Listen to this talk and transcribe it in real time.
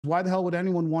Why the hell would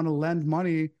anyone want to lend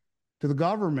money to the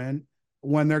government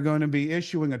when they're going to be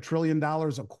issuing $1 trillion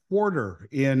a quarter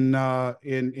in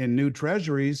new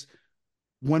treasuries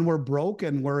when we're broke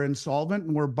and we're insolvent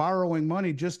and we're borrowing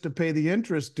money just to pay the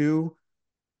interest due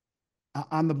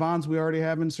on the bonds we already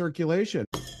have in circulation?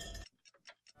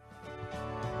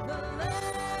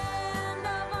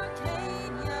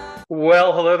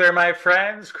 Well, hello there, my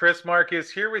friends. Chris Marcus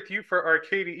here with you for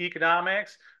Arcadia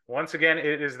Economics. Once again,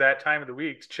 it is that time of the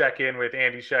week to check in with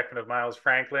Andy Schectman of Miles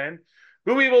Franklin,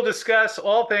 who we will discuss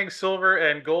all things silver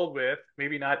and gold with.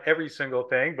 Maybe not every single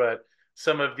thing, but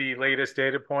some of the latest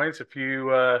data points, a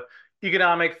few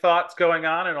economic thoughts going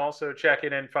on, and also check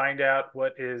in and find out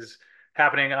what is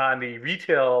happening on the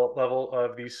retail level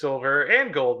of the silver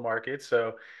and gold market.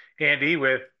 So, Andy,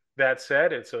 with that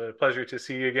said, it's a pleasure to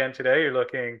see you again today. You're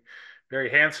looking very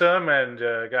handsome and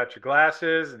got your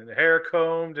glasses and hair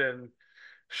combed and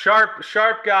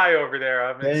sharp guy over there.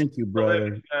 I'm Thank you, live brother.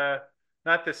 in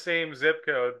not the same zip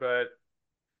code, but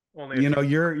only a You few know,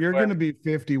 you're away. going to be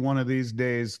 50 one of these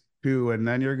days too, and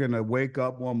then you're going to wake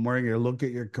up one morning, you look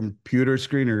at your computer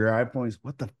screen or your iPhone,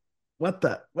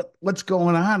 what's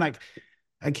going on?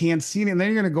 I can't see it. And then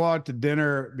you're going to go out to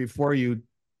dinner before you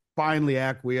finally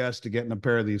acquiesce to getting a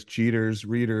pair of these cheaters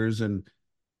readers, and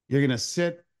you're going to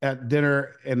sit at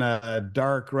dinner in a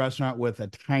dark restaurant with a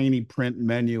tiny print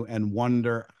menu and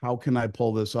wonder, how can I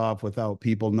pull this off without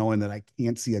people knowing that I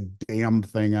can't see a damn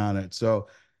thing on it? So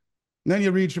then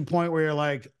you reach a point where you're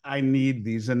like, I need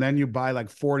these. And then you buy like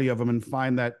 40 of them and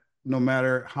find that no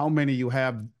matter how many you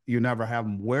have, you never have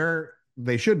them where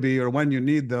they should be or when you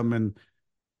need them. And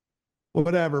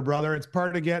whatever, brother. It's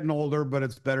part of getting older, but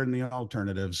it's better than the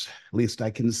alternatives. At least I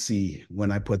can see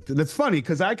when I put it's funny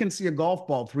because I can see a golf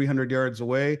ball 300 yards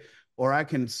away, or I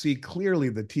can see clearly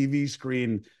the TV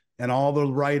screen and all the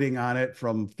writing on it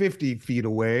from 50 feet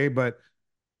away. But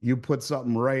you put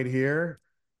something right here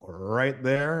or right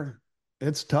there,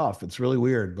 it's tough. It's really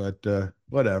weird, but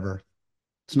whatever.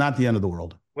 It's not the end of the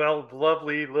world. Well,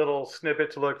 lovely little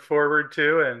snippet to look forward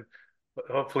to, and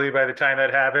hopefully by the time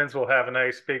that happens, we'll have a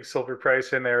nice big silver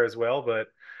price in there as well. But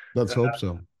Let's hope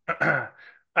so.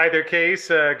 either case,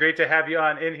 great to have you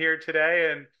on in here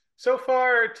today. And so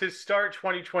far to start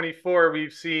 2024,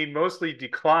 we've seen mostly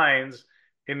declines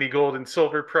in the gold and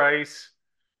silver price,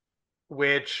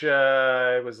 which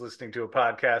I was listening to a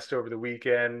podcast over the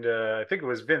weekend. I think it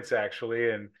was Vince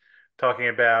actually, and talking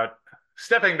about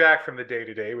stepping back from the day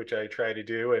to day, which I try to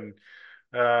do. And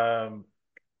I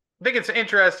think it's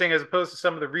interesting as opposed to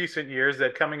some of the recent years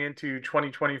that coming into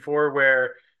 2024,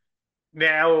 where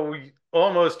now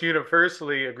almost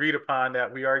universally agreed upon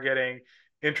that we are getting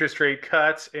interest rate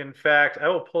cuts. In fact, I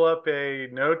will pull up a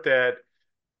note that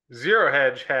Zero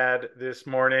Hedge had this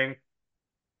morning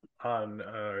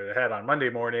had on Monday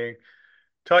morning,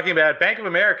 talking about Bank of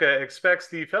America expects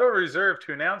the Federal Reserve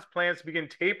to announce plans to begin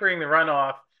tapering the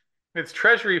runoff in its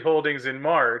Treasury holdings in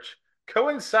March,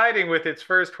 coinciding with its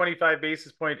first 25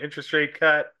 basis point interest rate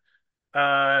cut.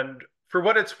 And for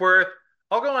what it's worth,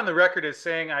 I'll go on the record as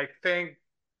saying I think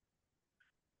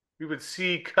we would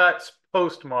see cuts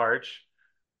post March.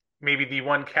 Maybe the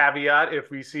one caveat if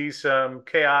we see some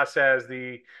chaos as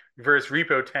the reverse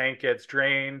repo tank gets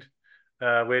drained,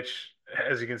 which,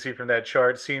 as you can see from that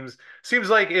chart, seems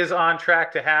like is on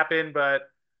track to happen. But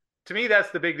to me, that's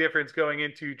the big difference going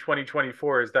into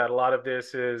 2024 is that a lot of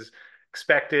this is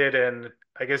expected and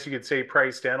I guess you could say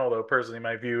priced in. Although personally,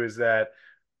 my view is that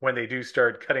when they do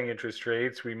start cutting interest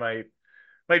rates, we might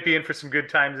be in for some good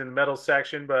times in the metal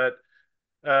section. But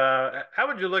how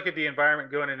would you look at the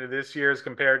environment going into this year as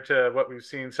compared to what we've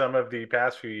seen some of the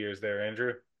past few years there,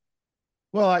 Andrew?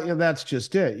 Well, that's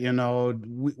just it.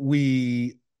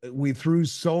 We threw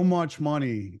so much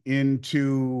money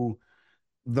into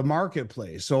the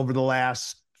marketplace over the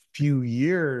last few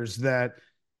years that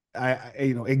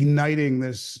igniting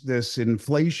this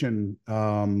inflation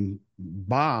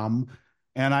bomb.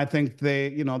 And I think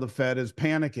the Fed is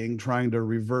panicking, trying to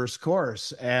reverse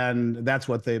course. And that's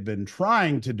what they've been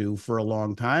trying to do for a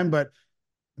long time. But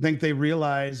I think they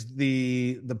realized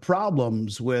the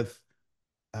problems with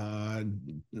uh,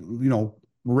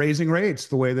 raising rates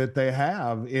the way that they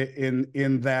have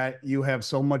in that you have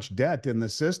so much debt in the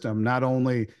system, not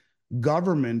only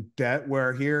government debt,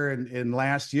 where here in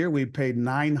last year we paid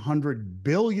 $900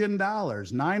 billion,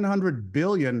 900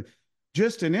 billion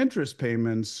just in interest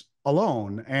payments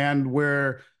alone, and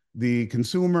where the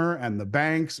consumer and the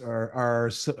banks are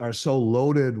so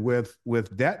loaded with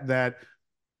debt that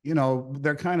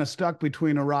they're kind of stuck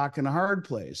between a rock and a hard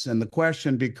place. And the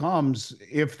question becomes,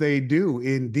 if they do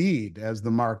indeed, as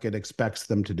the market expects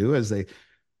them to do, as they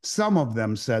some of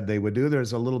them said they would do.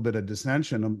 There's a little bit of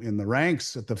dissension in the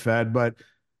ranks at the Fed, but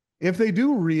if they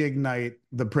do reignite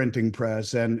the printing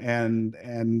press and reignite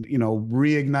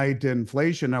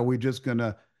inflation, are we just going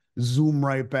to zoom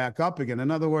right back up again? In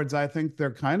other words, I think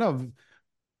they're kind of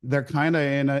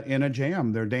in a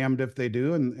jam. They're damned if they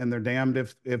do, and they're damned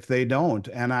if they don't.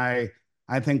 And I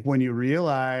think when you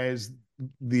realize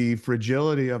the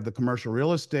fragility of the commercial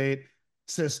real estate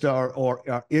system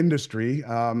or industry,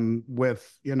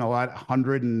 with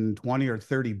 120 or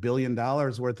 $30 billion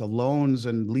worth of loans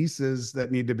and leases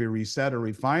that need to be reset or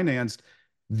refinanced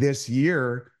this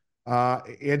year,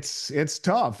 it's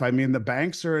tough. I mean, the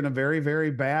banks are in a very,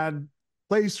 very bad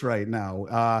place right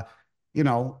now.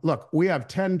 Look, we have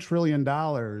 $10 trillion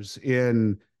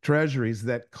in treasuries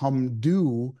that come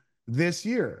due this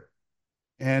year.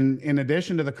 And in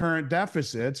addition to the current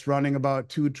deficits running about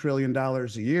 $2 trillion a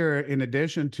year, in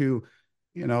addition to,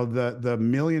 the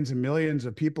millions and millions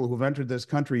of people who've entered this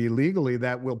country illegally,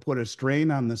 that will put a strain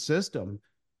on the system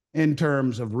in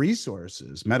terms of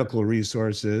resources, medical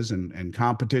resources, and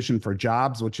competition for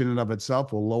jobs, which in and of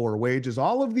itself will lower wages.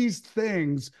 All of these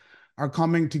things are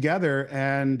coming together.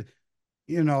 And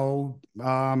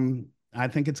I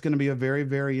think it's going to be a very,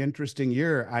 very interesting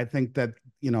year. I think that,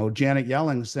 Janet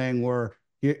Yellen saying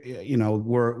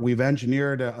we've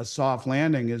engineered a soft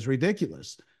landing is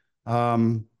ridiculous.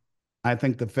 Um, I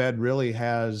think the Fed really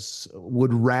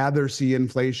would rather see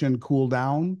inflation cool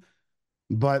down,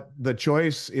 but the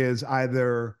choice is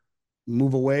either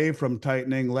move away from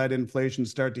tightening, let inflation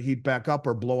start to heat back up,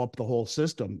 or blow up the whole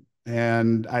system.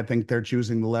 And I think they're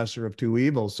choosing the lesser of two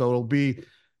evils. So it'll be,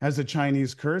 as the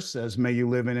Chinese curse says, may you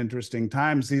live in interesting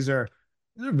times. These are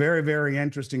very, very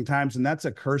interesting times. And that's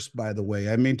a curse, by the way.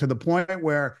 I mean, to the point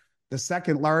where the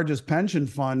second largest pension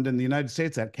fund in the United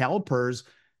States, at CalPERS,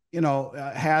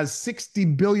 has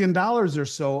 $60 billion or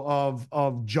so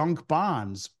of junk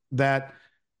bonds that,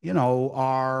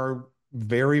 are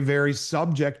very, very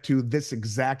subject to this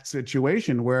exact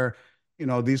situation where,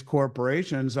 these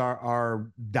corporations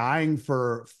are dying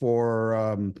for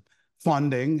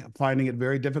funding, finding it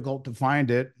very difficult to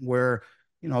find it, where,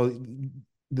 you know,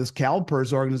 this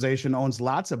CalPERS organization owns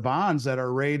lots of bonds that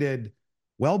are rated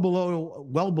well below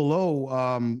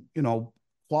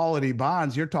quality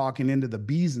bonds. You're talking into the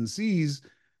B's and C's.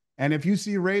 And if you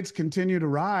see rates continue to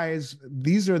rise,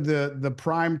 these are the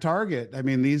prime target. I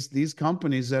mean, these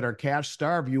companies that are cash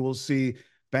starved, you will see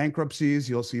bankruptcies,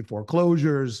 you'll see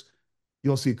foreclosures,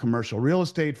 you'll see commercial real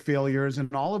estate failures,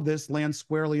 and all of this lands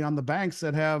squarely on the banks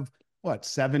that have what,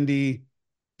 $70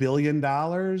 billion,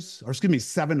 or excuse me,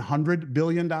 $700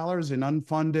 billion in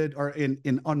unfunded, or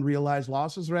in unrealized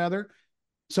losses rather.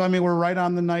 So, I mean, we're right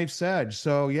on the knife's edge.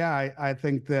 So, yeah, I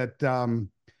think that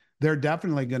they're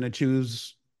definitely going to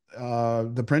choose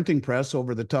the printing press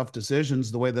over the tough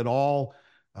decisions, the way that all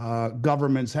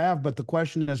governments have. But the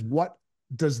question is, what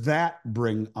does that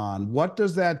bring on? What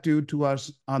does that do to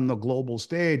us on the global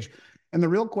stage? And the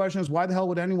real question is, why the hell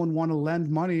would anyone want to lend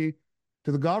money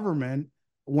to the government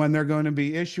when they're going to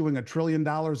be issuing $1 trillion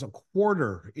a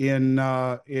quarter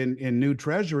in new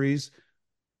treasuries,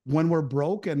 when we're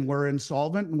broke and we're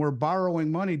insolvent and we're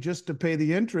borrowing money just to pay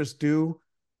the interest due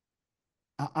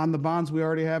on the bonds we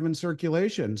already have in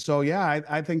circulation? So yeah,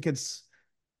 I think it's,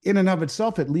 in and of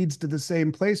itself, it leads to the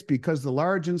same place, because the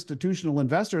large institutional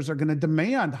investors are going to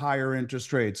demand higher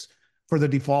interest rates for the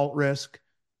default risk,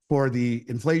 for the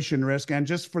inflation risk, and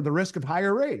just for the risk of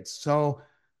higher rates. So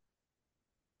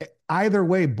either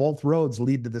way, both roads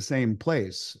lead to the same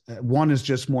place. One is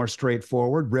just more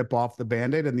straightforward, rip off the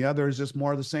Band-Aid, and the other is just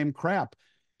more of the same crap.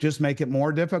 Just make it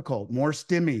more difficult, more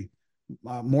stimmy,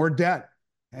 more debt.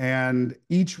 And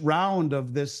each round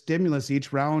of this stimulus,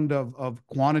 each round of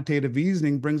quantitative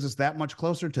easing brings us that much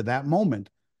closer to that moment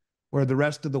where the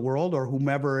rest of the world, or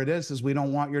whomever it is, says, we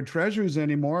don't want your treasuries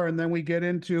anymore. And then we get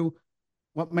into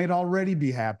what might already be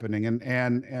happening, and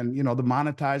the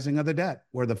monetizing of the debt,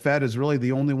 where the Fed is really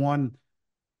the only one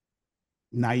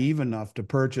naive enough to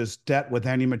purchase debt with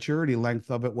any maturity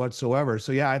length of it whatsoever.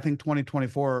 So yeah, I think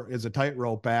 2024 is a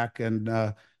tightrope back, and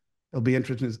it'll be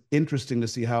interesting to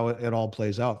see how it all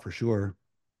plays out for sure.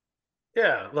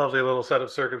 Yeah, lovely little set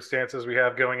of circumstances we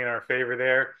have going in our favor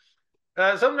there.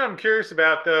 Something I'm curious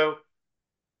about, though,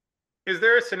 is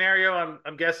there a scenario?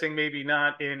 I'm guessing maybe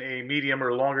not in a medium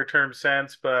or longer term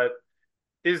sense, but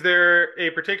is there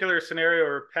a particular scenario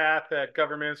or path that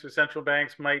governments or central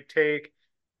banks might take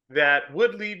that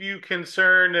would leave you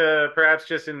concerned, perhaps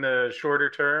just in the shorter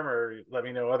term, or let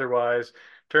me know otherwise, in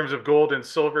terms of gold and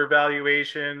silver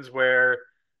valuations? Where,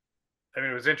 I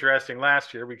mean, it was interesting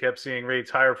last year. We kept seeing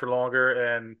rates higher for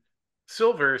longer, and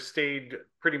silver stayed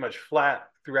pretty much flat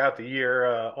throughout the year.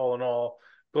 All in all,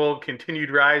 gold continued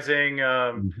rising.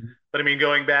 Mhm. But I mean,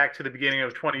 going back to the beginning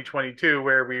of 2022,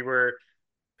 where we were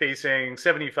facing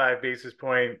 75 basis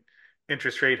point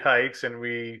interest rate hikes, and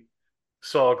we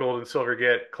saw gold and silver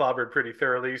get clobbered pretty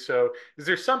thoroughly. So, is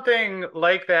there something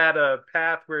like that, a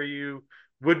path where you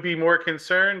would be more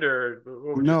concerned, or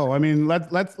what would you say? No, I mean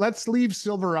let's leave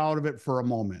silver out of it for a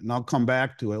moment, and I'll come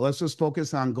back to it. Let's just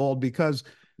focus on gold because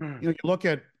you look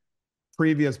at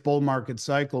previous bull market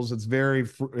cycles. It's very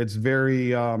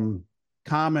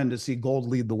common to see gold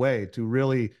lead the way, to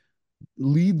really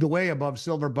lead the way above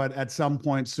silver, but at some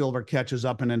point silver catches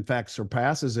up and in fact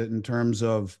surpasses it in terms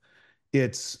of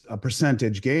its a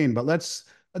percentage gain. But let's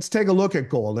take a look at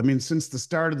gold. I mean, since the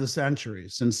start of the century,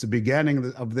 since the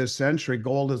beginning of this century,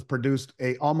 gold has produced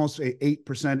a almost a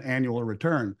 8% annual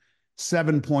return,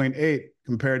 7.8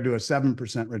 compared to a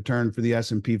 7% return for the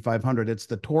S&P 500. It's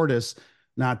the tortoise,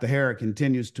 not the hare. It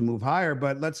continues to move higher.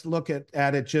 But let's look at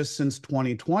it just since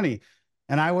 2020.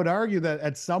 And I would argue that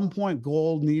at some point,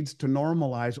 gold needs to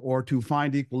normalize or to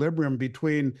find equilibrium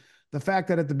between the fact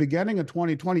that at the beginning of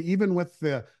 2020, even with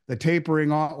the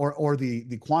tapering or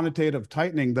the quantitative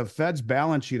tightening, the Fed's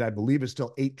balance sheet, I believe, is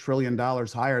still $8 trillion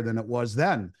higher than it was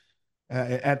then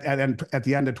at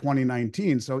the end of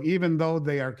 2019. So even though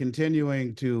they are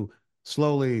continuing to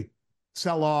slowly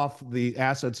sell off the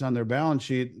assets on their balance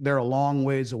sheet, they're a long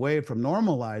ways away from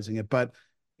normalizing it. But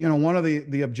one of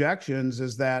the objections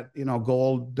is that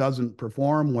gold doesn't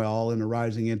perform well in a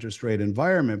rising interest rate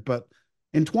environment. But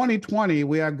in 2020,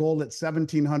 we had gold at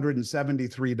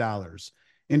 $1,773.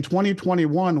 In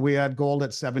 2021, we had gold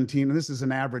at 17, and this is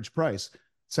an average price,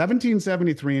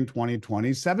 1773 in 2020,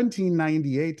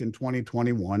 1798 in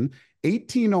 2021,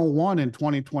 1801 in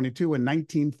 2022, and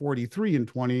 1943 in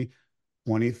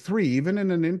 2023. Even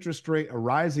in a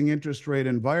rising interest rate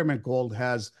environment, gold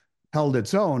has held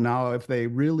its own. Now, if they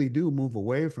really do move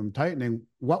away from tightening,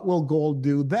 what will gold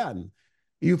do then?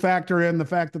 You factor in the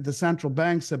fact that the central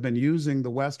banks have been using the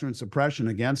Western suppression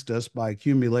against us by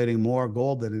accumulating more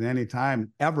gold than at any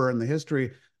time ever in the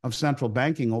history of central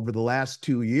banking over the last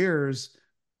 2 years.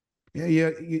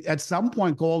 At some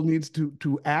point, gold needs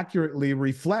to accurately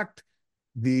reflect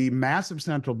the massive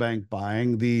central bank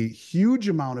buying, the huge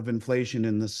amount of inflation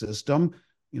in the system,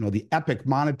 the epic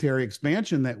monetary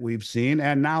expansion that we've seen,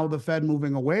 and now the Fed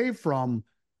moving away from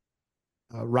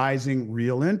rising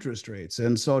real interest rates.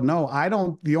 And so, no, I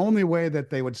don't. The only way that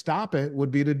they would stop it would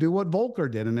be to do what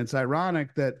Volcker did. And it's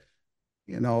ironic that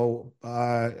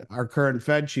our current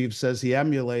Fed chief says he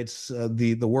emulates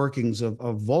the workings of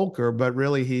Volcker, but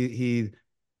really he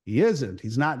isn't.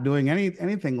 He's not doing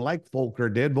anything like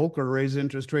Volcker did. Volcker raised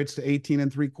interest rates to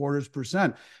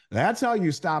 18.75%. That's how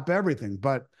you stop everything.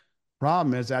 But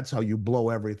problem is that's how you blow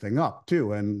everything up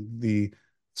too. And the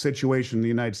situation in the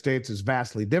United States is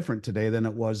vastly different today than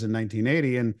it was in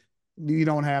 1980. And you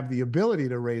don't have the ability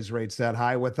to raise rates that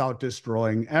high without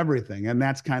destroying everything. And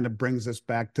that's kind of brings us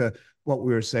back to what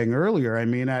we were saying earlier. I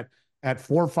mean, at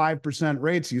 4 or 5%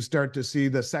 rates, you start to see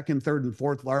the second, third, and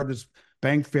fourth largest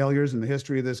bank failures in the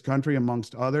history of this country,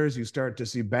 amongst others. You start to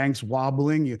see banks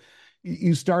wobbling.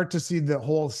 You start to see the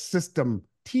whole system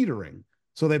teetering.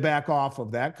 So they back off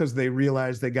of that because they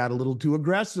realize they got a little too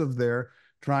aggressive there,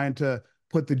 trying to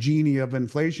put the genie of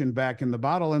inflation back in the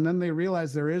bottle. And then they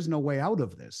realize there is no way out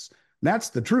of this. That's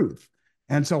the truth.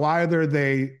 And so either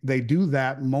they do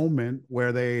that moment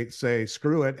where they say,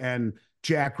 screw it, and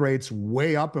jack rates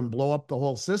way up and blow up the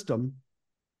whole system,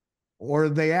 or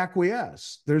they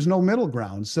acquiesce. There's no middle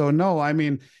ground. So no, I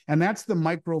mean, and that's the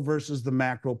micro versus the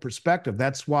macro perspective.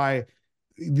 That's why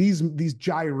these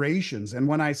gyrations. And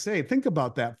when I say, think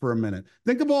about that for a minute,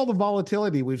 think of all the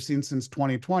volatility we've seen since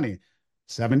 2020.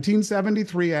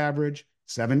 1773 average,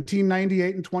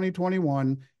 1798 in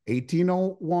 2021,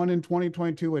 1801 in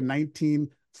 2022, and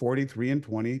 1943 in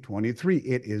 2023.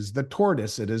 It is the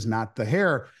tortoise. It is not the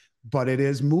hare, but it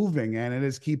is moving and it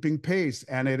is keeping pace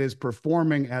and it is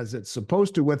performing as it's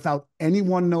supposed to without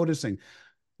anyone noticing.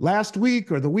 Last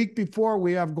week or the week before,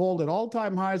 we have gold at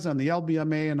all-time highs on the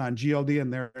LBMA and on GLD,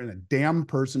 and there ain't a damn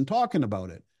person talking about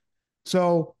it.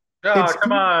 So Oh, it's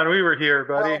come on. We were here,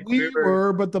 well, buddy. We we were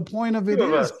were, but the point of it two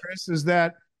of is, us, Chris, is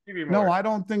that maybe no, more. I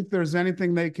don't think there's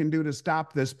anything they can do to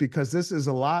stop this because this is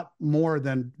a lot more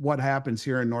than what happens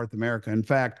here in North America. In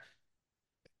fact,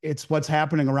 it's what's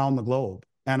happening around the globe.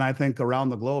 And I think around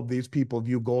the globe, these people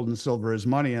view gold and silver as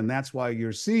money. And that's why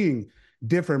you're seeing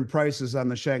different prices on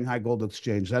the Shanghai Gold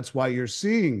Exchange. That's why you're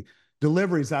seeing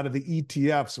deliveries out of the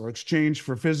ETFs or exchange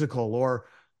for physical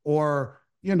or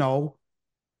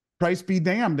price be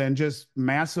damned, and just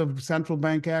massive central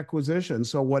bank acquisition.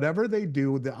 So whatever they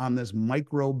do on this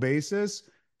micro basis,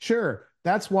 sure,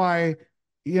 that's why,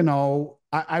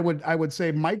 I would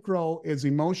say micro is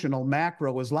emotional,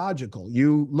 macro is logical.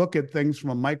 You look at things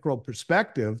from a micro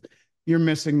perspective, you're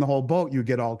missing the whole boat. You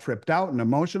get all tripped out and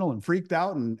emotional and freaked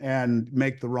out and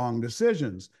make the wrong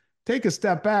decisions. Take a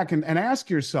step back and ask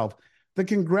yourself, the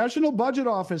Congressional Budget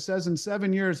Office says in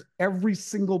 7 years, every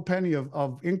single penny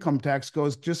of income tax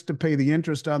goes just to pay the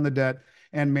interest on the debt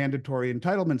and mandatory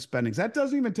entitlement spendings. That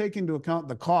doesn't even take into account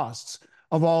the costs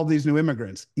of all these new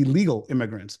immigrants, illegal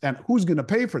immigrants, and who's going to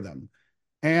pay for them.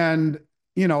 And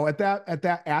at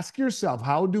that, ask yourself,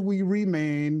 how do we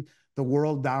remain the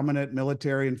world dominant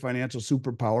military and financial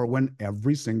superpower when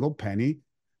every single penny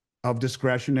of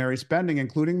discretionary spending,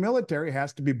 including military,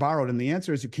 has to be borrowed? And the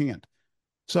answer is you can't.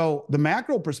 So the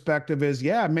macro perspective is,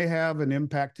 yeah, it may have an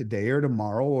impact today or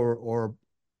tomorrow or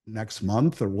next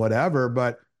month or whatever,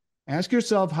 but ask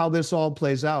yourself how this all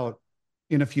plays out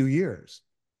in a few years.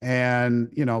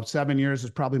 And 7 years is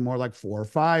probably more like 4 or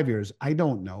 5 years. I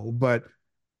don't know, but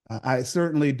I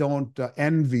certainly don't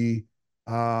envy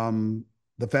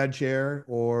the Fed chair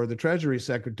or the Treasury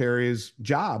Secretary's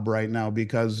job right now,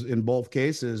 because in both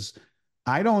cases,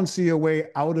 I don't see a way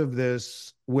out of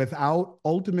this without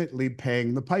ultimately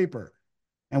paying the piper.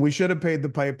 And we should have paid the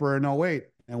piper in '08,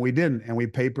 and we didn't, and we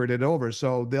papered it over.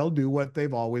 So they'll do what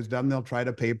they've always done. They'll try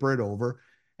to paper it over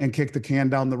and kick the can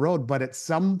down the road. But at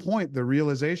some point, the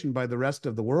realization by the rest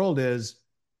of the world is,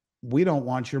 we don't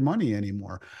want your money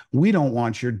anymore. We don't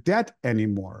want your debt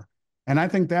anymore. And I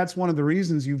think that's one of the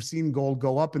reasons you've seen gold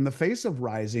go up in the face of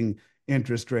rising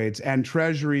interest rates and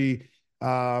Treasury.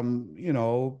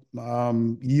 Yields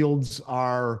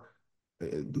are.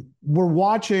 We're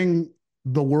watching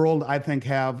the world, I think,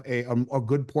 have a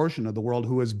good portion of the world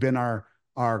who has been our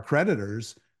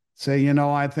creditors say,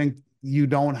 I think you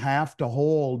don't have to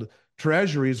hold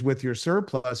treasuries with your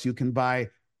surplus. You can buy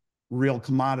real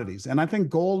commodities. And I think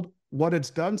gold, what it's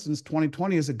done since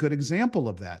 2020 is a good example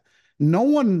of that. No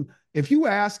one, if you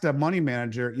asked a money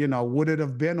manager, would it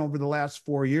have been over the last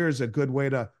 4 years a good way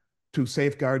to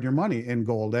safeguard your money in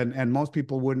gold? And most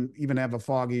people wouldn't even have a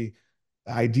foggy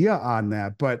idea on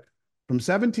that. But from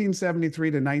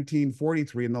 1773 to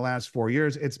 1943, in the last 4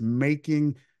 years, it's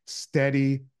making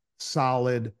steady,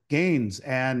 solid gains.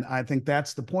 And I think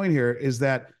that's the point here, is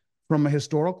that from a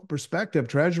historical perspective,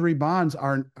 treasury bonds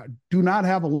do not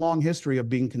have a long history of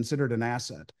being considered an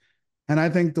asset. And I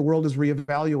think the world is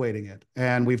reevaluating it.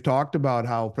 And we've talked about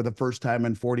how, for the first time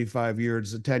in 45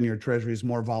 years, the 10-year treasury is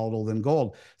more volatile than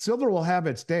gold. Silver will have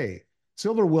its day.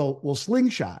 Silver will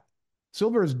slingshot.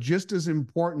 Silver is just as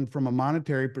important from a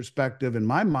monetary perspective, in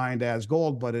my mind, as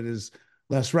gold, but it is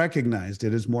less recognized.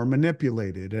 It is more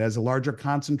manipulated. It has a larger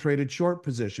concentrated short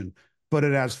position, but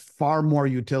it has far more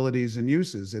utilities and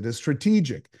uses. It is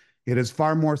strategic. It is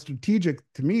far more strategic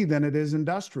to me than it is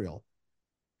industrial.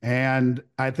 And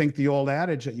I think the old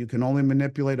adage that you can only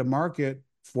manipulate a market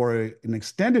for an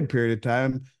extended period of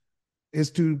time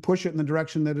is to push it in the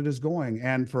direction that it is going.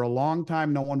 And for a long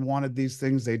time, no one wanted these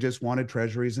things. They just wanted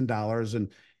treasuries and dollars and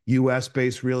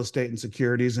US-based real estate and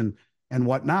securities and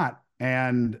whatnot.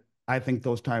 And I think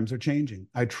those times are changing.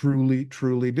 I truly,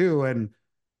 truly do. And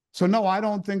so, no, I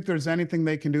don't think there's anything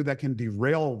they can do that can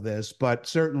derail this, but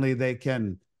certainly they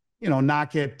can,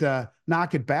 knock it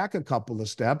back a couple of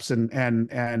steps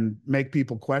and make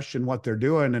people question what they're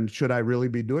doing. And should I really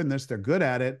be doing this? They're good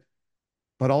at it.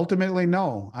 But ultimately,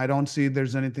 no, I don't see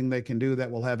there's anything they can do that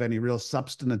will have any real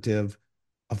substantive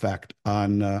effect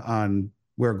on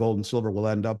where gold and silver will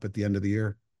end up at the end of the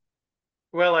year.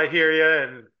 Well, I hear you.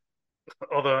 And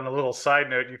although, on a little side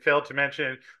note, you failed to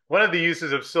mention one of the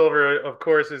uses of silver, of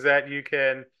course, is that you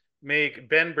can make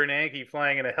Ben Bernanke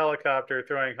flying in a helicopter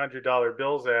throwing $100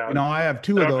 bills out. I have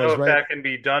two I of don't know those if right that can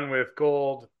be done with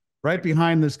gold. right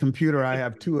behind this computer. I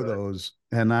have two of But those,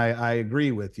 and I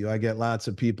agree with you. I get lots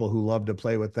of people who love to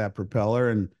play with that propeller,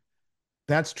 and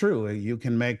that's true. You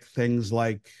can make things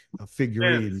like yes,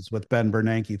 figurines with Ben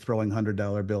Bernanke throwing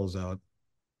 $100 bills out.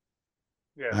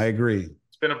 I yes, agree.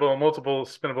 spinnable, multiple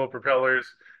spinnable propellers,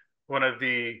 one of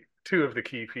the two of the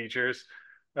key features.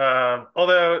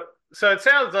 Although, so it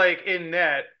sounds like in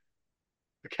net,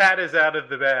 the cat is out of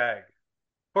the bag.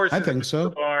 I Horses think in the so.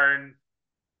 barn,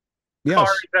 car Yes.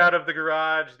 is out of the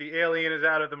garage, the alien is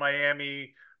out of the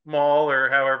Miami mall, or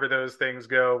however those things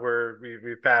go, where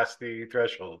we've passed the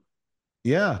threshold.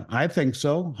 Yeah, I think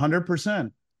so.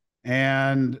 100%.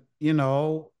 And,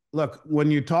 look,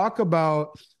 when you talk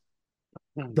about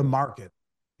the market,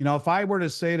 if I were to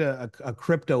say to a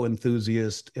crypto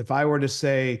enthusiast, if I were to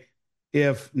say,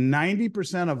 if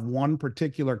 90% of one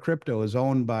particular crypto is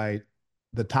owned by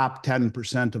the top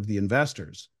 10% of the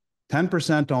investors,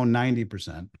 10% own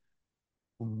 90%.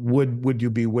 would you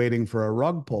be waiting for a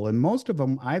rug pull? And most of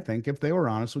them, I think, if they were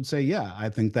honest, would say, yeah, I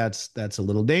think that's a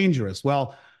little dangerous.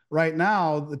 Well, right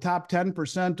now, the top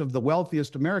 10% of the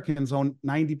wealthiest Americans own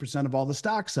 90% of all the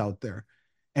stocks out there.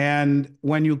 And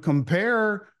when you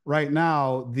compare right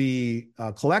now, the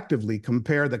collectively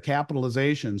compare the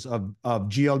capitalizations of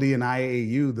GLD and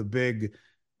IAU, the big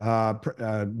uh,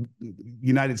 uh,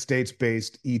 United States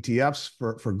based ETFs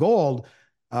for gold,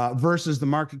 versus the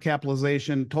market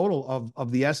capitalization total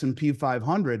of the S&P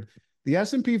 500. The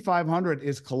S&P 500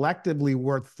 is collectively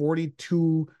worth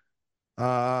 42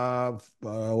 what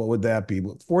would that be?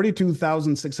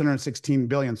 42,616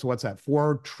 billion. So what's that?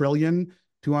 4 trillion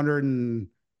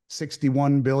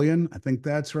 261 billion. I think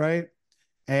that's right.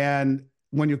 And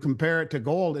when you compare it to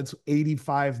gold, it's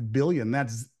 85 billion.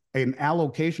 That's an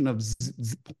allocation of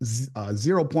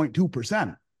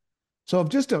 0.2%. So if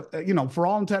just for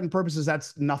all intent and purposes,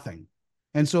 that's nothing.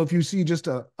 And so if you see just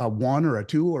a 1 or a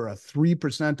 2 or a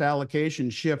 3% allocation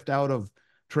shift out of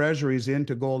treasuries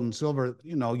into gold and silver,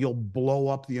 you'll blow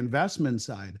up the investment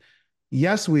side.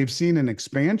 Yes, we've seen an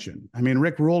expansion. I mean,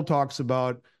 Rick Rule talks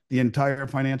about the entire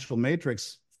financial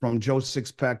matrix from Joe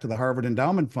Sixpack to the Harvard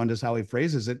Endowment Fund is how he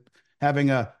phrases it,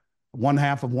 having a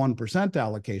 0.5%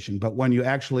 allocation. But when you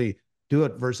actually do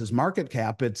it versus market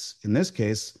cap, it's in this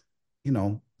case,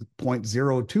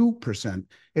 0.02%.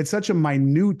 It's such a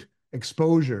minute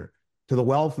exposure to the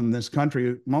wealth in this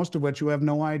country, most of which you have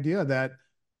no idea that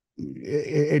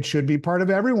it should be part of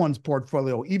everyone's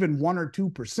portfolio. Even 1 or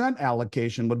 2%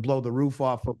 allocation would blow the roof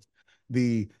off of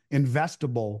the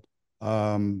investable,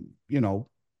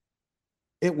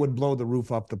 it would blow the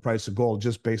roof off the price of gold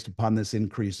just based upon this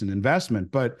increase in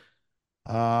investment. But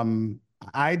um,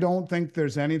 I don't think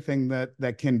there's anything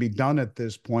that can be done at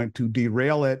this point to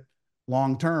derail it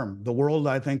long term. The world,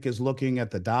 I think, is looking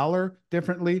at the dollar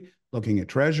differently, looking at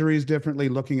treasuries differently,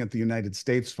 looking at the United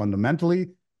States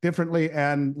fundamentally differently,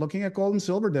 and looking at gold and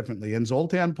silver differently. And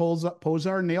Zoltan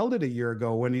Pozar nailed it a year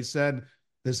ago when he said,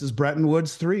 "This is Bretton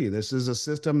Woods 3. This is a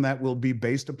system that will be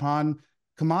based upon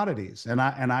commodities." And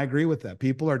I agree with that.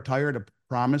 People are tired of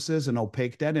promises and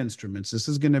opaque debt instruments. This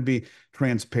is going to be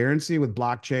transparency with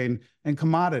blockchain and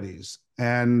commodities.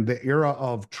 And the era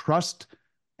of trust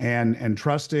and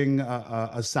trusting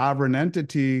a sovereign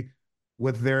entity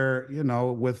with their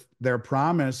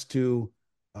promise to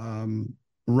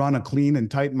run a clean and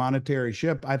tight monetary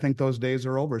ship, I think those days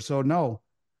are over. So no,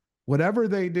 whatever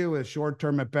they do is short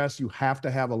term at best. You have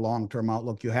to have a long term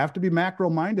outlook. You have to be macro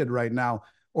minded right now,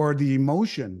 or the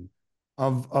emotion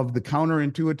of the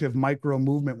counterintuitive micro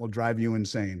movement will drive you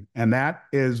insane. And that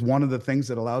is one of the things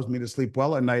that allows me to sleep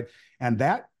well at night. And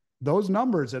that those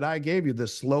numbers that I gave you, the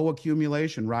slow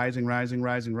accumulation, rising, rising,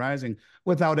 rising, rising,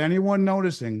 without anyone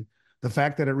noticing, the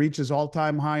fact that it reaches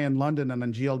all-time high in London and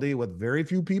on GLD with very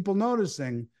few people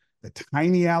noticing, the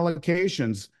tiny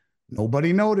allocations,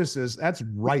 nobody notices. That's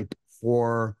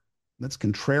contrarian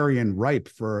ripe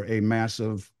for a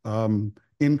massive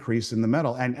increase in the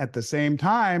metal. And at the same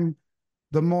time,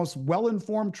 the most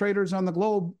well-informed traders on the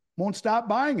globe won't stop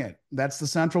buying it. That's the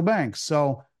central banks.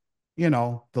 So,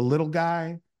 the little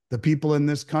guy, the people in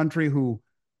this country who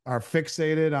are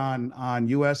fixated on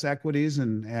U.S. equities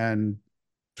and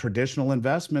traditional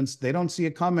investments, they don't see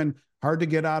it coming. Hard to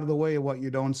get out of the way of what you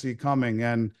don't see coming.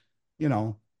 And, you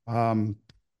know, um,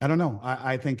 I don't know.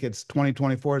 I think it's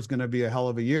 2024 is going to be a hell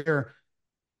of a year.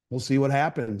 We'll see what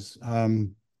happens.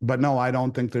 But no, I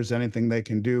don't think there's anything they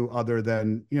can do other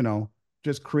than,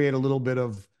 just create a little bit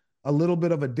of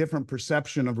a different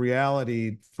perception of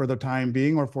reality for the time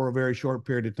being or for a very short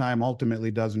period of time.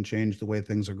 Ultimately doesn't change the way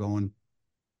things are going.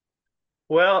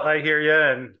 Well, I hear you,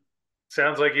 and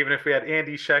sounds like even if we had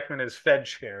Andy Schectman as Fed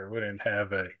chair, wouldn't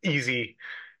have an easy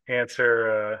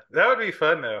answer. That would be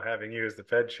fun though, having you as the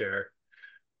Fed chair.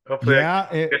 Hopefully, I can Yeah,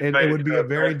 it, get it, it invited would to be a a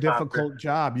very press conference. difficult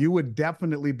job. You would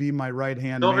definitely be my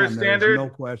right-hand Silver man. There is no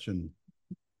standard, question.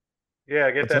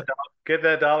 yeah, What's that? get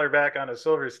that dollar back on a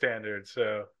silver standard.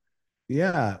 So,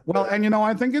 Yeah. Well, and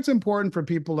I think it's important for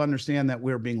people to understand that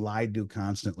we're being lied to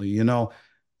constantly.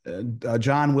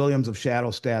 John Williams of Shadow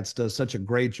Stats does such a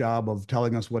great job of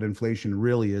telling us what inflation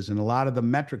really is, and a lot of the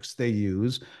metrics they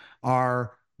use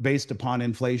are based upon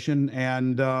inflation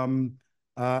and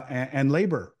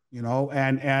labor.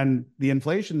 And the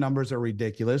inflation numbers are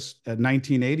ridiculous. At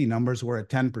 1980 numbers were at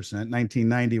 10%.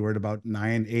 1990 were at about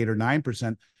 8 or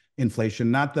 9%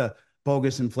 inflation. Not the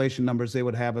bogus inflation numbers they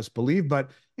would have us believe, but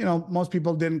most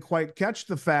people didn't quite catch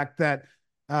the fact that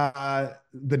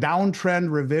the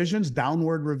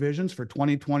downward revisions for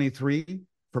 2023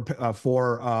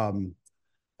 for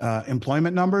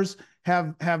employment numbers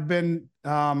have been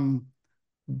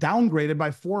downgraded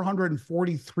by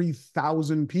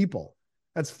 443,000 people.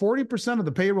 That's 40% of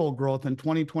the payroll growth in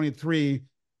 2023.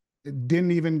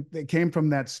 It came from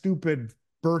that stupid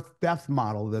birth death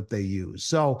model that they use.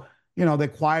 So, they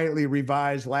quietly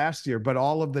revised last year, but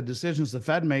all of the decisions the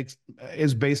Fed makes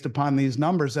is based upon these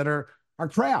numbers that are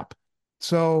crap.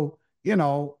 So,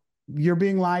 you're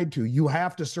being lied to. You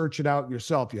have to search it out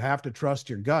yourself. You have to trust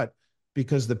your gut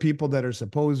because the people that are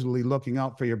supposedly looking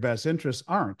out for your best interests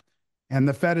aren't. And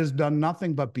the Fed has done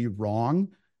nothing but be wrong,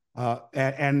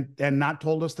 and not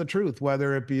told us the truth,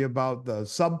 whether it be about the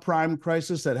subprime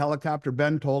crisis that Helicopter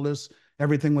Ben told us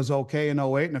everything was okay in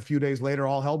 '08, and a few days later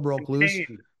all hell broke loose.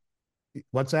 Contained.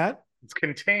 What's that? It's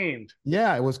contained.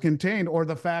 Yeah, it was contained. Or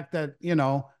the fact that,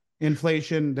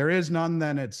 inflation, there is none,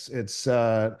 then it's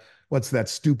what's that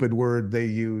stupid word they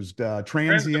used?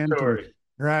 Transient, and Transitory.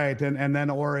 right. And then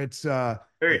or it's Very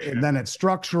and true. then it's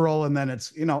structural, and then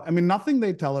it's, I mean, nothing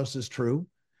they tell us is true.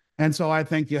 And so I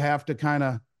think you got to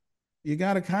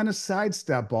kind of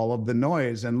sidestep all of the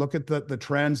noise and look at the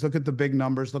trends, look at the big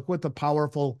numbers, look what the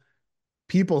powerful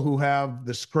people who have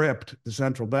the script, the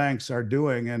central banks, are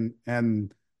doing,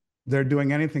 and they're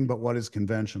doing anything but what is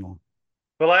conventional.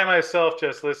 Well, I myself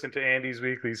just listened to Andy's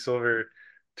weekly Silver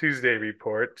Tuesday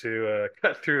report to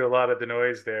cut through a lot of the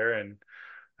noise there. And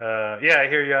yeah, I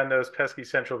hear you on those pesky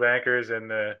central bankers and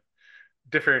the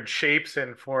different shapes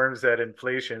and forms that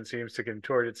inflation seems to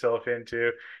contort itself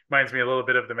into. Reminds me a little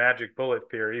bit of the magic bullet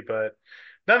theory, but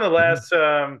Yeah. nonetheless,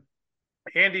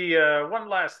 Andy, one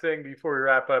last thing before we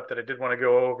wrap up that I did want to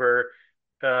go over.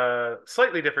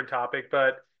 Slightly different topic,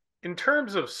 but in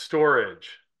terms of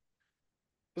storage,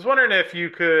 I was wondering if you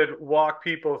could walk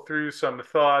people through some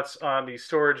thoughts on the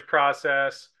storage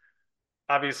process.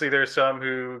 Obviously, there's some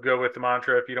who go with the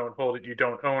mantra, if you don't hold it, you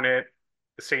don't own it. At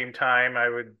the same time, I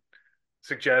would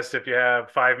suggest if you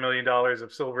have $5 million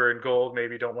of silver and gold,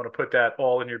 maybe you don't want to put that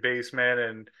all in your basement.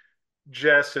 And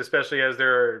just especially as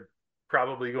there are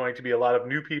probably going to be a lot of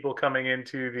new people coming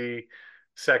into the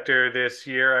sector this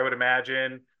year, I would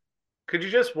imagine. Could you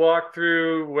just walk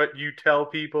through what you tell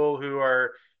people who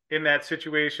are in that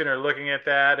situation or looking at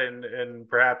that, and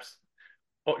perhaps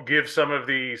give some of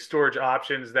the storage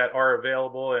options that are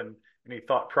available and any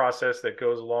thought process that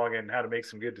goes along and how to make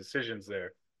some good decisions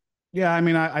there? Yeah, I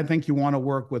mean, I think you want to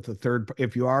work with a third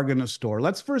if you are going to store.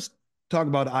 Let's first talk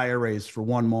about IRAs for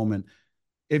one moment.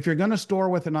 If you're going to store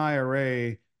with an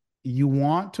IRA, you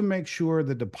want to make sure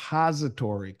the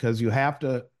depository, because you have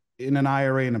to, in an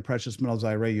IRA, in a precious metals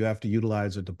IRA, you have to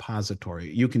utilize a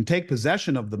depository. You can take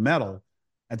possession of the metal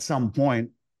at some point.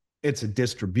 It's a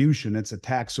distribution, it's a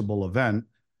taxable event.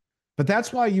 But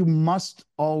that's why you must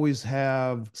always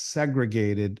have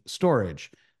segregated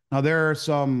storage. Now, there are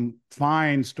some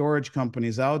fine storage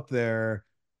companies out there,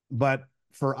 but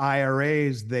for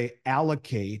IRAs, they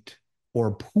allocate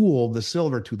or pool the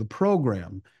silver to the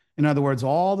program. In other words,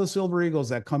 all the silver eagles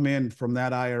that come in from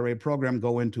that IRA program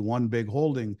go into one big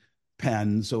holding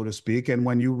pen, so to speak. And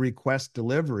when you request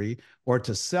delivery or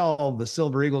to sell the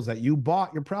silver eagles that you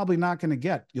bought, you're probably not going to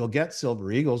get. You'll get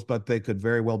silver eagles, but they could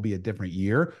very well be a different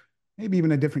year, maybe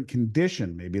even a different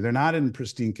condition. Maybe they're not in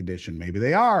pristine condition. Maybe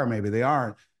they are, maybe they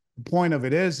aren't. The point of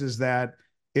it is that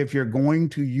if you're going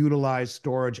to utilize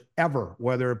storage ever,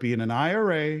 whether it be in an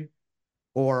IRA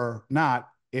or not,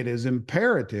 it is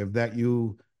imperative that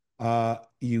you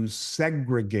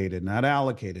segregate it, not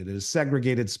allocate it. It is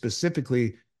segregated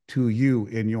specifically to you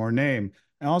in your name.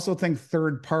 I also think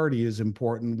third party is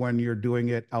important when you're doing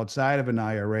it outside of an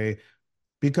IRA,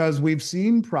 because we've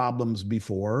seen problems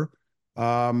before,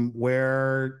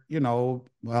 where,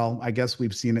 well, I guess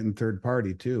we've seen it in third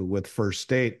party too with First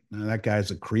State. Now, that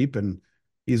guy's a creep and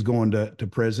he's going to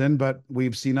prison. But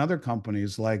we've seen other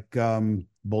companies like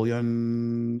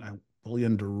Bullion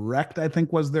Direct, I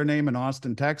think was their name, in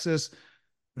Austin, Texas.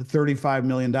 $35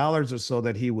 million or so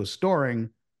that he was storing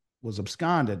was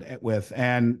absconded with.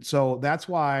 And so that's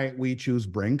why we choose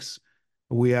Brinks.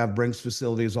 We have Brinks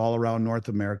facilities all around North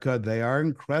America. They are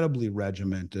incredibly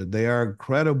regimented. They are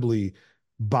incredibly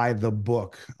by the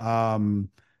book. And,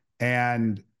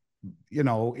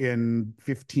 in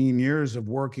 15 years of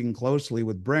working closely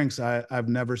with Brinks, I've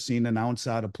never seen an ounce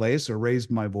out of place or raised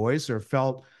my voice or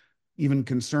felt even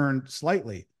concerned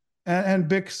slightly. And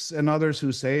Bix and others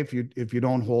who say if you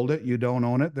don't hold it, you don't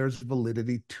own it. There's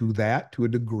validity to that to a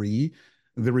degree.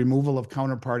 The removal of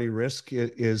counterparty risk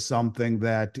is something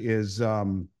that is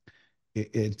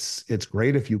it's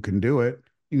great if you can do it.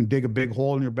 You can dig a big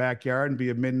hole in your backyard and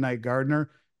be a midnight gardener.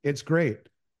 It's great.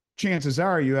 Chances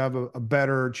are you have a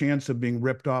better chance of being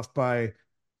ripped off by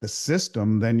the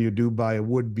system than you do by a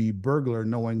would-be burglar,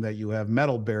 knowing that you have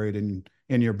metal buried in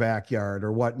your backyard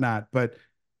or whatnot. But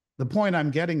the point I'm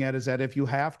getting at is that if you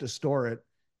have to store it,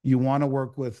 you want to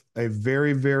work with a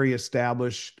very, very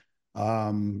established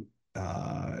um,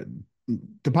 uh,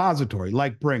 depository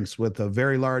like Brinks with a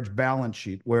very large balance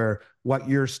sheet where what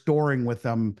you're storing with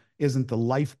them isn't the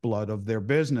lifeblood of their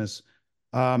business.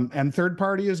 And third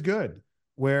party is good,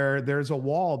 where there's a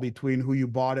wall between who you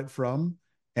bought it from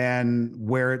and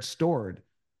where it's stored.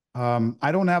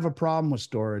 I don't have a problem with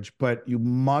storage, but you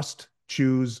must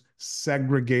choose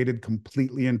segregated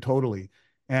completely and totally.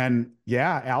 And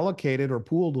yeah, allocated or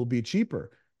pooled will be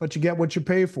cheaper, but you get what you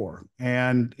pay for.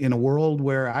 And in a world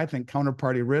where I think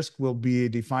counterparty risk will be a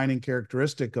defining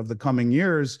characteristic of the coming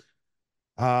years,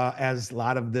 as a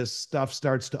lot of this stuff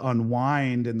starts to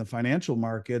unwind in the financial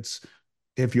markets,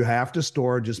 if you have to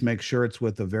store, just make sure it's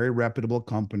with a very reputable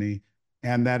company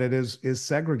and that it is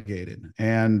segregated.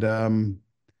 And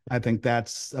I think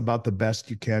that's about the best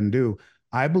you can do.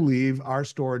 I believe our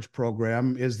storage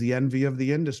program is the envy of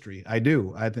the industry. I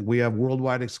do. I think we have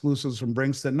worldwide exclusives from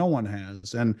Brinks that no one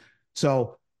has. And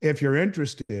so if you're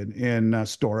interested in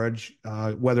storage,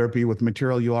 whether it be with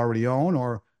material you already own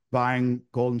or buying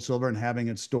gold and silver and having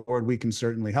it stored, we can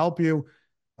certainly help you.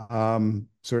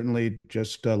 Certainly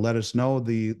just let us know.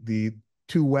 The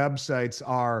two websites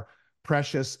are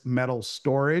Precious Metal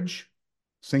Storage,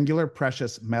 singular,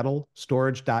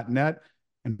 preciousmetalstorage.net,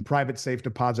 and private safe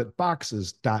deposit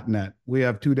boxes.net. We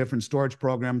have two different storage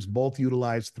programs, both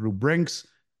utilized through Brinks.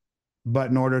 But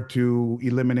in order to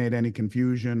eliminate any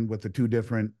confusion with the two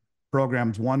different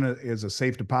programs, one is a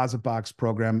safe deposit box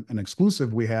program, an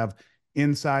exclusive we have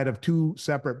inside of two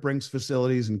separate Brinks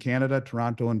facilities in Canada,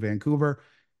 Toronto and Vancouver.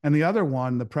 And the other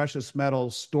one, the precious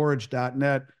metals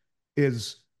storage.net,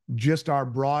 is just our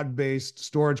broad-based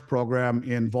storage program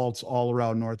in vaults all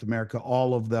around North America,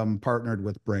 all of them partnered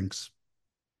with Brinks.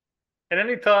 And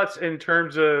any thoughts in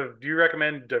terms of, do you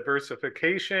recommend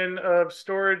diversification of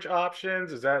storage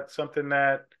options? Is that something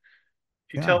that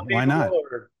you Yeah, tell why people, not?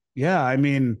 or Yeah, I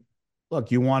mean, look,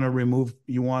 you want to remove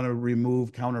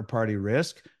counterparty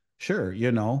risk. Sure,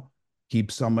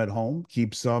 keep some at home,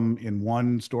 keep some in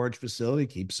one storage facility,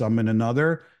 keep some in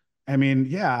another. I mean,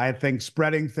 yeah, I think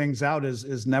spreading things out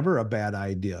is never a bad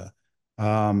idea.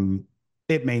 Um,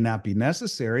 it may not be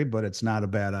necessary, but it's not a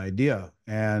bad idea.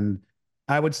 And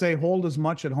I would say hold as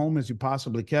much at home as you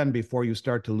possibly can before you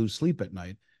start to lose sleep at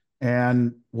night.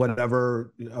 And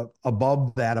whatever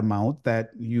above that amount that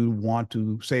you want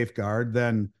to safeguard,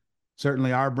 then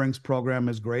certainly our Brinks program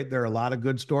is great. There are a lot of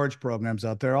good storage programs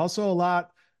out there. Also, a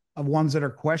lot of ones that are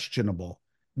questionable.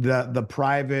 The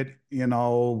private,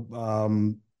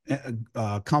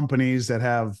 companies that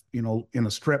have, in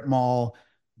a strip mall,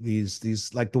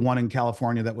 these like the one in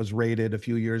California that was raided a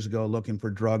few years ago looking for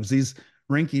drugs. These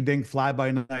rinky-dink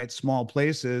fly-by-night small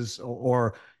places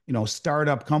or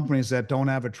startup companies that don't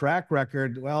have a track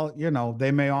record, well,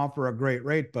 they may offer a great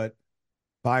rate, but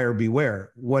buyer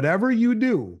beware. Whatever you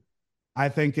do, I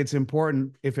think it's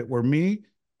important. If it were me,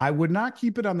 I would not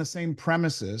keep it on the same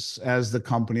premises as the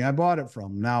company I bought it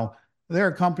from. Now, there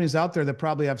are companies out there that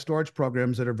probably have storage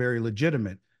programs that are very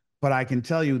legitimate, but I can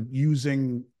tell you,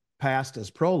 using past as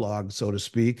prologue, so to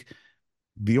speak,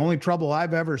 the only trouble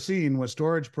I've ever seen with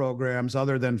storage programs,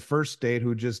 other than First State,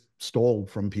 who just stole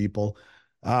from people,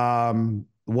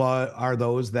 what are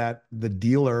those that the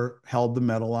dealer held the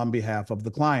metal on behalf of the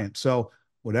client. So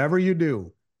whatever you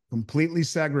do, completely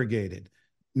segregated.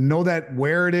 Know that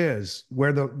where it is,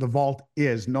 where the vault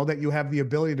is, know that you have the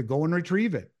ability to go and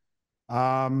retrieve it.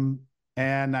 Um,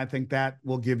 and I think that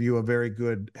will give you a very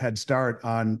good head start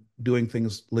on doing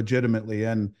things legitimately.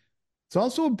 And it's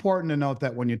also important to note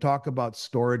that when you talk about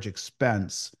storage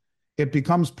expense, it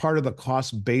becomes part of the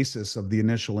cost basis of the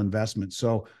initial investment.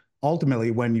 So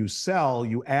ultimately, when you sell,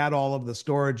 you add all of the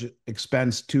storage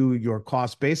expense to your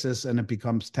cost basis and it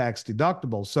becomes tax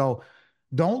deductible. So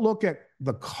don't look at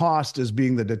the cost as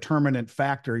being the determinant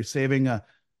factor. You're saving a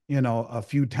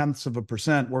few tenths of a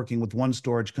percent working with one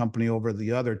storage company over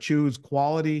the other. Choose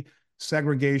quality,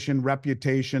 segregation,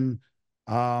 reputation,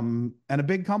 and a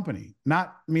big company,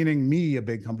 not meaning me, a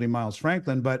big company, Miles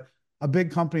Franklin, but a big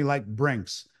company like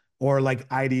Brinks or like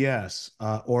IDS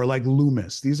or like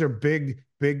Loomis. These are big,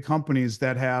 big companies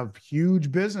that have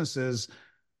huge businesses,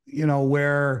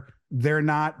 where they're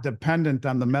not dependent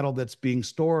on the metal that's being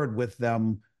stored with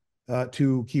them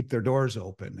to keep their doors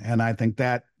open. And I think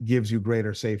that gives you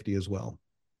greater safety as well.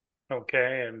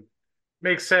 okay, and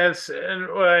makes sense. And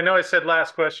well, I know I said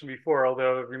last question before,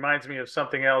 although it reminds me of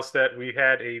something else that we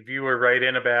had a viewer write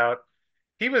in about.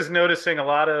 He was noticing a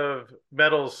lot of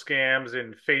metal scams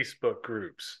in Facebook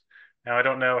groups Now, I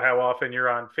don't know how often you're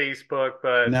on Facebook,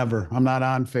 but Never. I'm not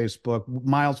on Facebook.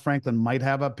 Miles Franklin might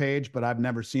have a page, but I've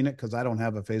never seen it because I don't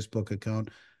have a Facebook account.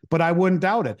 But I wouldn't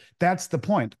doubt it. That's the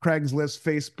point. Craigslist,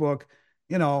 Facebook,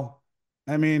 you know,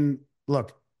 I mean,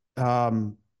 look,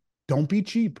 um, don't be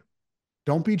cheap.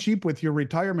 Don't be cheap with your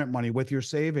retirement money, with your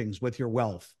savings, with your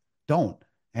wealth. Don't.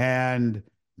 And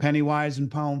penny wise and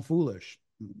pound foolish.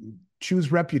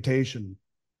 Choose reputation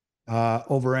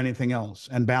over anything else,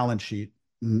 and balance sheet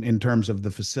in terms of the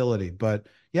facility. But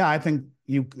yeah, I think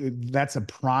you that's a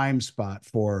prime spot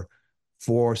for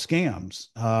scams.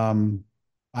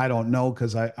 I don't know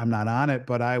because I'm not on it,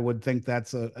 but I would think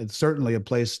that's certainly a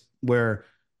place where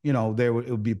it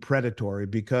would be predatory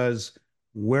because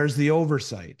where's the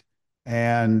oversight?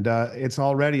 And it's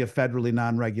already a federally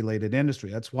non-regulated industry.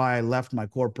 That's why I left my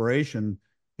corporation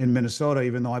in Minnesota,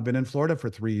 even though I've been in Florida for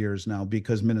 3 years now,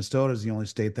 because Minnesota is the only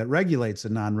state that regulates a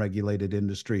non-regulated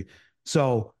industry.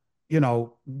 So, you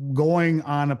know, going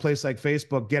on a place like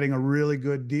Facebook, getting a really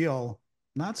good deal,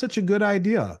 not such a good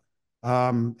idea.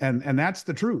 And that's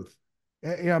the truth.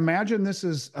 Imagine this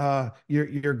is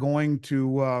you're going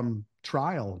to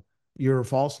trial. You're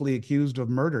falsely accused of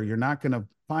murder. You're not going to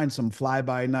find some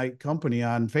fly-by-night company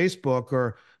on Facebook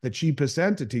or the cheapest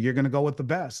entity. You're going to go with the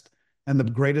best and the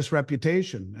greatest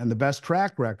reputation and the best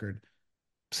track record.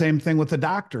 Same thing with the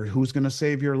doctor who's going to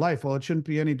save your life. Well, it shouldn't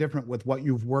be any different with what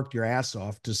you've worked your ass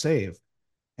off to save.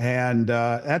 And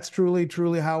that's truly,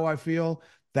 truly how I feel.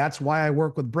 That's why I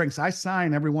work with Brinks. I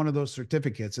sign every one of those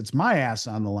certificates. It's my ass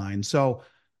on the line. So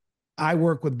I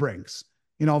work with Brinks.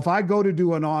 If I go to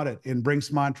do an audit in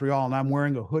Brinks, Montreal, and I'm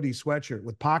wearing a hoodie sweatshirt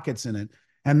with pockets in it,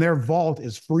 and their vault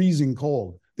is freezing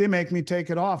cold, they make me take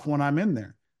it off when I'm in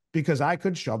there because I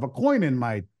could shove a coin in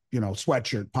my,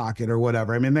 sweatshirt pocket or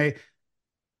whatever. I mean,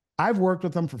 I've worked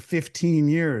with them for 15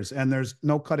 years and there's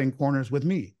no cutting corners with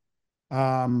me.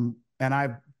 And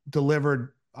I've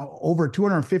delivered over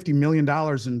 $250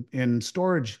 million in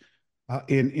storage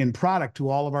in product to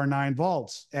all of our 9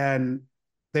 vaults. And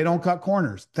they don't cut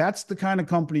corners. That's the kind of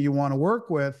company you want to work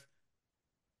with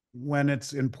when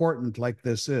it's important like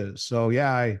this is. So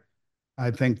yeah,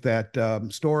 I think that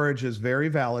storage is very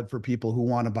valid for people who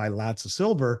want to buy lots of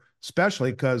silver,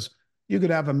 especially because you could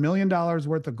have $1 million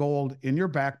worth of gold in your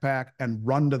backpack and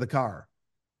run to the car.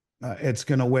 It's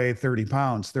going to weigh 30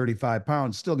 pounds, 35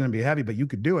 pounds, still going to be heavy, but you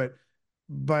could do it.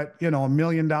 But, $1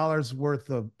 million worth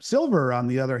of silver, on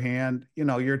the other hand,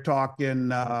 you're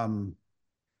talking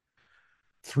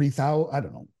 3,000, I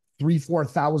don't know,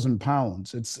 4,000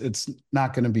 pounds. It's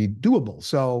not going to be doable.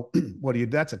 So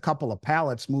that's a couple of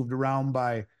pallets moved around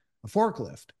by a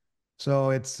forklift.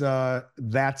 So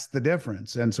that's the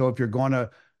difference. And so if you're going to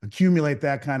accumulate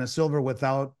that kind of silver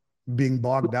without being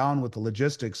bogged down with the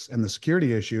logistics and the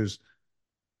security issues,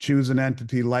 choose an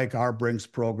entity like our Brinks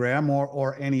program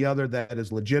or any other that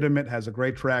is legitimate, has a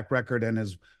great track record, and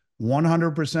is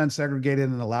 100% segregated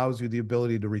and allows you the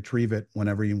ability to retrieve it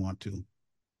whenever you want to.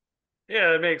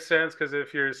 yeah, it makes sense because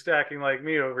if you're stacking like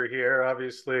me over here,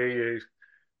 obviously you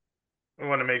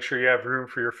want to make sure you have room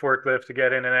for your forklift to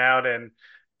get in and out. And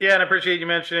yeah, and I appreciate you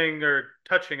mentioning or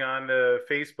touching on the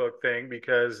Facebook thing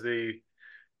because the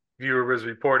viewer was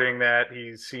reporting that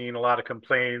he's seen a lot of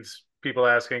complaints, people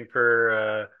asking for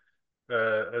a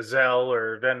Zelle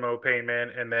or Venmo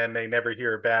payment, and then they never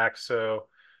hear back. So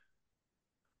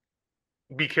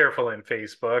be careful in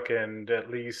Facebook, and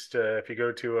at least if you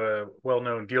go to a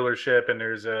well-known dealership and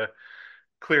there's a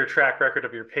clear track record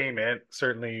of your payment,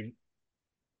 certainly,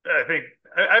 I think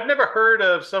I've never heard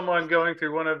of someone going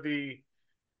through one of the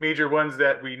major ones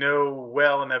that we know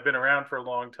well and have been around for a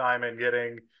long time and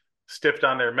getting stiffed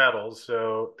on their metals.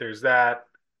 So there's that.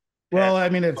 And Well, I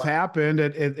mean, it's happened.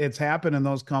 It's happened, and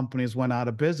those companies went out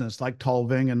of business, like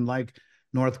Tulving and like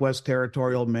Northwest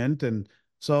Territorial Mint. And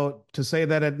so to say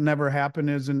that it never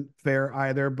happened isn't fair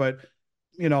either. But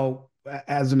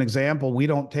as an example, we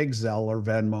don't take Zelle or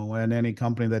Venmo, and any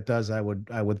company that does, I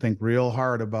would think real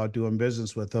hard about doing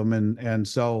business with them. And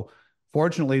so,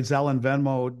 fortunately, Zelle and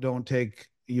Venmo don't take.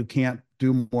 You can't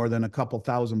do more than a couple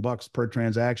 $1,000 per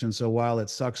transaction. So while it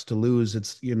sucks to lose,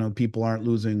 it's people aren't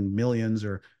losing millions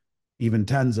or even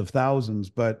tens of thousands.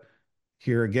 But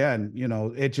here again,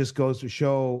 it just goes to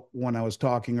show when I was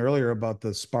talking earlier about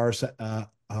the sparse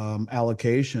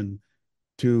allocation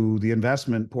to the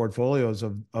investment portfolios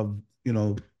of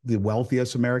the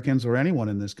wealthiest Americans or anyone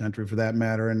in this country for that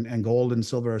matter. And gold and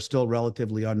silver are still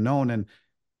relatively unknown. And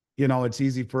it's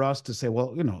easy for us to say,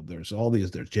 well, there's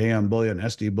JM Bullion,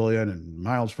 SD Bullion, and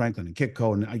Miles Franklin and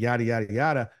Kitco and yada, yada,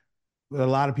 yada. But a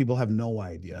lot of people have no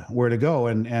idea where to go.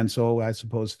 And so I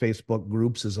suppose Facebook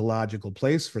groups is a logical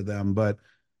place for them. But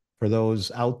for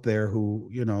those out there who,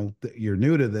 you're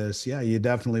new to this, yeah, you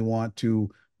definitely want to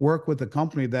work with a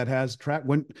company that has track.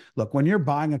 When you're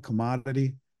buying a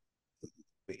commodity,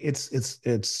 it's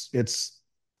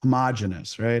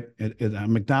homogenous, right? A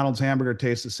McDonald's hamburger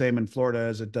tastes the same in Florida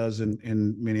as it does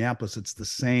in Minneapolis. It's the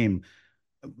same.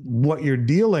 What you're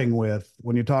dealing with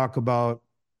when you talk about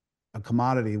a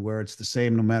commodity where it's the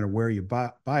same no matter where you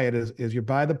buy it is you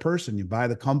buy the person, you buy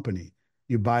the company,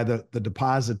 you buy the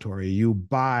depository, you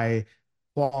buy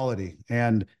quality.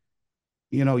 And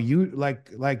you like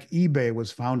eBay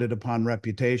was founded upon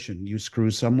reputation. You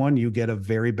screw someone, you get a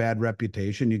very bad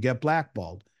reputation, you get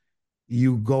blackballed.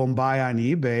 You go and buy on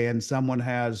eBay and someone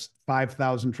has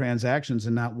 5,000 transactions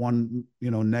and not one,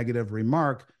 negative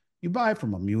remark, you buy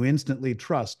from them. You instantly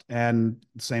trust. And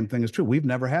same thing is true. We've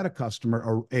never had a customer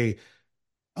or a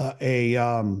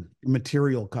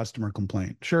material customer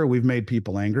complaint. Sure, we've made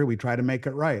people angry. We try to make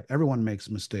it right. Everyone makes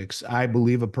mistakes. I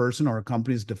believe a person or a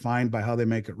company is defined by how they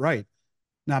make it right,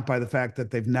 not by the fact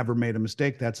that they've never made a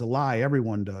mistake. That's a lie.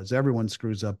 Everyone does. Everyone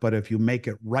screws up. But if you make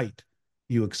it right,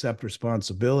 you accept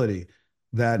responsibility,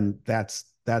 then that's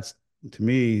to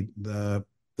me the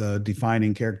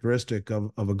defining characteristic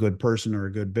of a good person or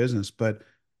a good business. But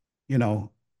you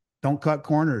know, don't cut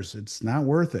corners. It's not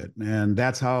worth it. And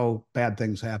that's how bad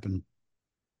things happen.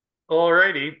 All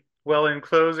righty. Well, in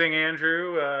closing,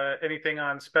 Andrew, anything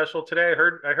on special today? I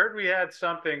heard we had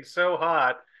something so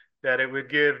hot that it would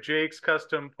give Jake's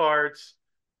Custom Parts.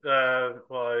 Well,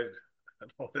 I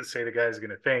don't want to say the guy's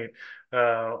going to faint,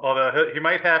 although he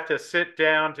might have to sit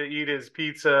down to eat his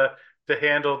pizza to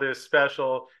handle this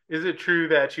special. Is it true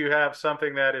that you have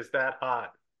something that is that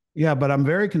hot? Yeah, but I'm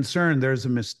very concerned. There's a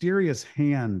mysterious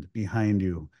hand behind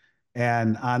you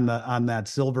and on that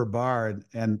silver bar.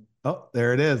 And oh,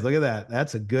 there it is. Look at that.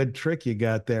 That's a good trick you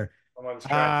got there. Someone's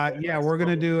trying to get Yeah, my we're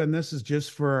gonna silver. do, and this is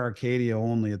just for Arcadia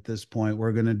only at this point.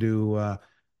 We're gonna do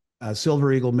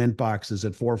Silver Eagle mint boxes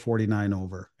at 449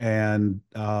 over. And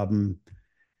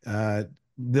uh,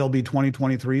 there'll be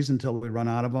 2023s until we run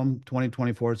out of them.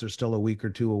 2024s are still a week or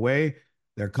two away.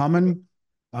 They're coming.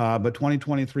 But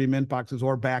 2023 mint boxes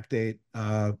or backdate,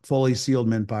 fully sealed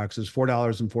mint boxes,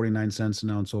 $4.49 an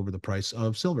ounce over the price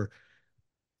of silver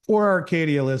for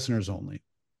Arcadia listeners only.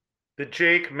 The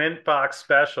Jake Mint Box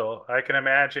special. I can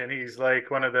imagine he's like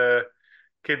one of the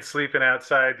kids sleeping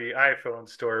outside the iPhone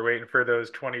store waiting for those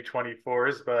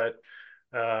 2024s. But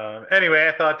anyway,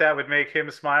 I thought that would make him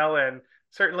smile, and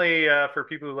certainly for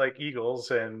people who like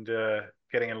Eagles and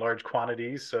getting in large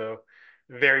quantities. So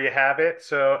there you have it.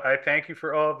 So I thank you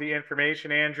for all of the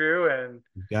information, Andrew, and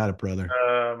Got it, brother.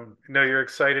 I know you're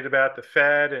excited about the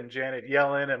Fed and Janet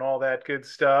Yellen and all that good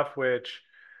stuff, which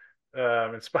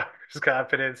inspires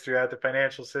confidence throughout the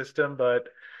financial system. But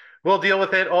we'll deal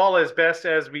with it all as best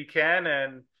as we can.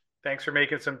 And thanks for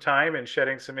making some time and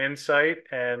shedding some insight.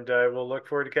 And we'll look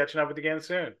forward to catching up with you again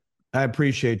soon. I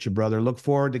appreciate you, brother. Look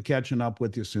forward to catching up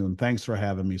with you soon. Thanks for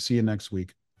having me. See you next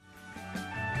week.